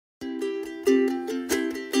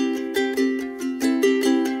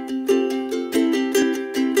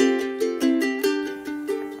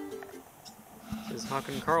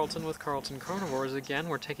Hawken Carlton with Carlton Carnivores again.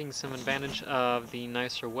 We're taking some advantage of the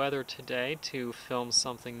nicer weather today to film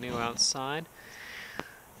something new outside.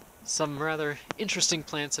 Some rather interesting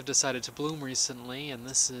plants have decided to bloom recently, and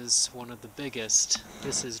this is one of the biggest.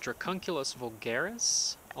 This is Dracunculus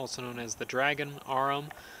vulgaris, also known as the Dragon Arum,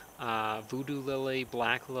 voodoo lily,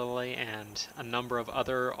 black lily, and a number of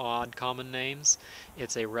other odd common names.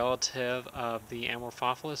 It's a relative of the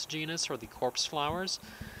Amorphophilus genus, or the corpse flowers.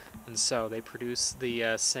 And so they produce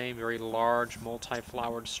the same very large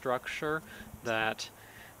multi-flowered structure that,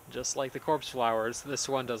 just like the corpse flowers, this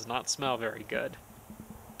one does not smell very good.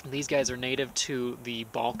 These guys are native to the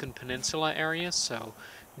Balkan Peninsula area, so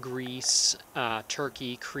Greece,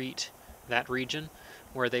 Turkey, Crete, that region,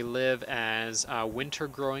 where they live as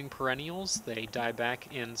winter-growing perennials. They die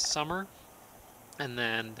back in summer, and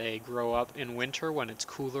then they grow up in winter when it's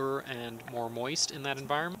cooler and more moist in that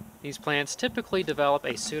environment. These plants typically develop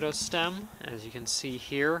a pseudostem, as you can see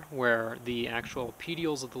here, where the actual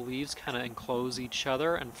petioles of the leaves kind of enclose each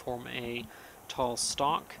other and form a tall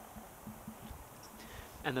stalk.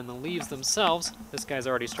 And then the leaves themselves, this guy's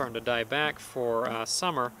already starting to die back for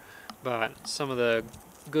summer, but some of the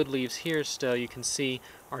good leaves here still, you can see,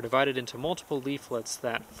 are divided into multiple leaflets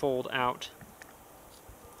that fold out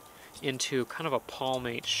into kind of a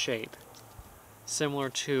palmate shape, similar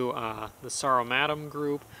to the Saromatum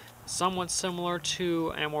group, somewhat similar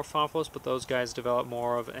to Amorphophilus, but those guys develop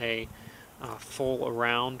more of a full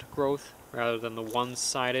around growth rather than the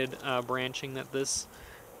one-sided branching that this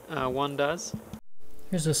one does.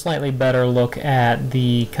 Here's a slightly better look at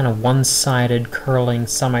the kind of one-sided curling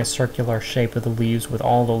semicircular shape of the leaves with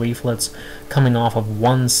all the leaflets coming off of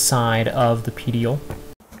one side of the petiole.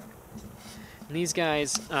 And these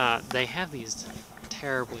guys, they have these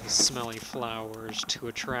terribly smelly flowers to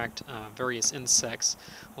attract various insects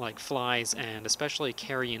like flies and especially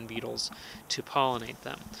carrion beetles to pollinate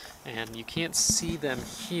them. And you can't see them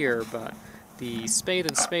here, but the spade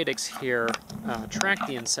and spadix here attract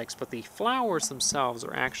the insects, but the flowers themselves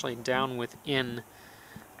are actually down within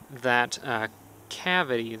that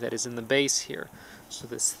cavity that is in the base here. So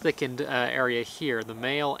this thickened area here, the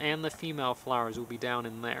male and the female flowers will be down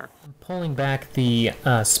in there. I'm pulling back the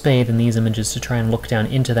spade in these images to try and look down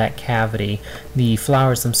into that cavity. The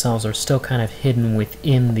flowers themselves are still kind of hidden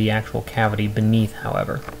within the actual cavity beneath,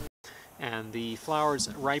 however. And the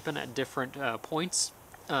flowers ripen at different points.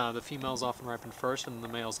 The females often ripen first and the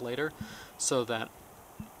males later, so that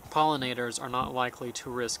pollinators are not likely to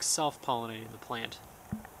risk self-pollinating the plant.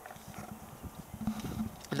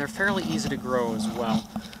 And they're fairly easy to grow as well.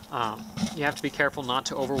 You have to be careful not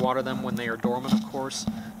to overwater them when they are dormant, of course.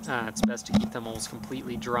 It's best to keep them almost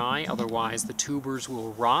completely dry, otherwise the tubers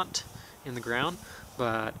will rot in the ground.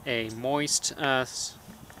 But a moist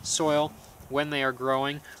soil, when they are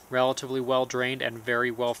growing, relatively well drained and very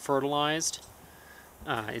well fertilized,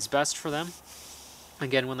 is best for them.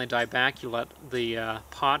 Again, when they die back, you let the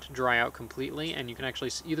pot dry out completely, and you can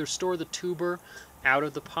actually either store the tuber out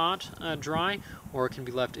of the pot dry, or it can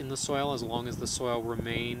be left in the soil as long as the soil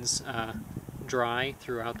remains dry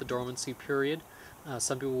throughout the dormancy period.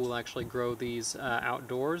 Some people will actually grow these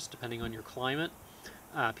outdoors, depending on your climate.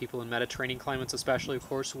 People in Mediterranean climates especially, of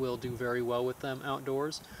course, will do very well with them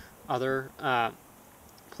outdoors. Other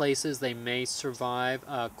places, they may survive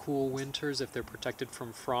cool winters if they're protected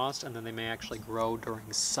from frost, and then they may actually grow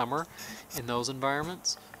during summer in those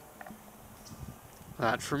environments.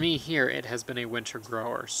 But for me here, it has been a winter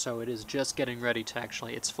grower, so it is just getting ready to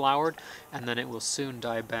actually, it's flowered, and then it will soon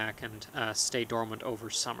die back and stay dormant over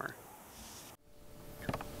summer.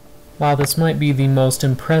 While this might be the most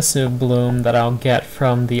impressive bloom that I'll get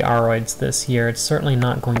from the aroids this year, it's certainly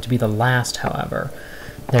not going to be the last, however.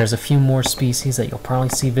 There's a few more species that you'll probably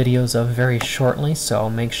see videos of very shortly, so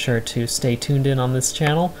make sure to stay tuned in on this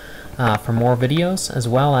channel for more videos, as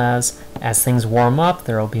well as things warm up,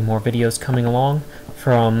 there will be more videos coming along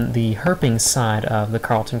from the herping side of the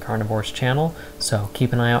Carlton Carnivores channel, so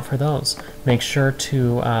keep an eye out for those. Make sure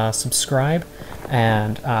to subscribe,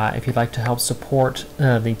 and if you'd like to help support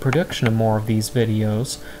the production of more of these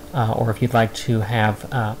videos, or if you'd like to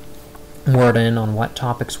have word in on what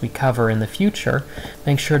topics we cover in the future,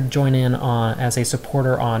 make sure to join in as a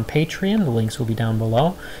supporter on Patreon. The links will be down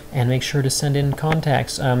below, and make sure to send in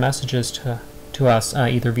contacts, messages to us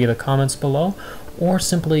either via the comments below or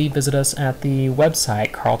simply visit us at the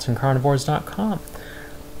website carltoncarnivores.com.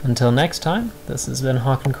 Until next time, this has been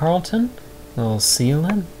Hawken Carlton. We'll see you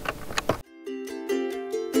then.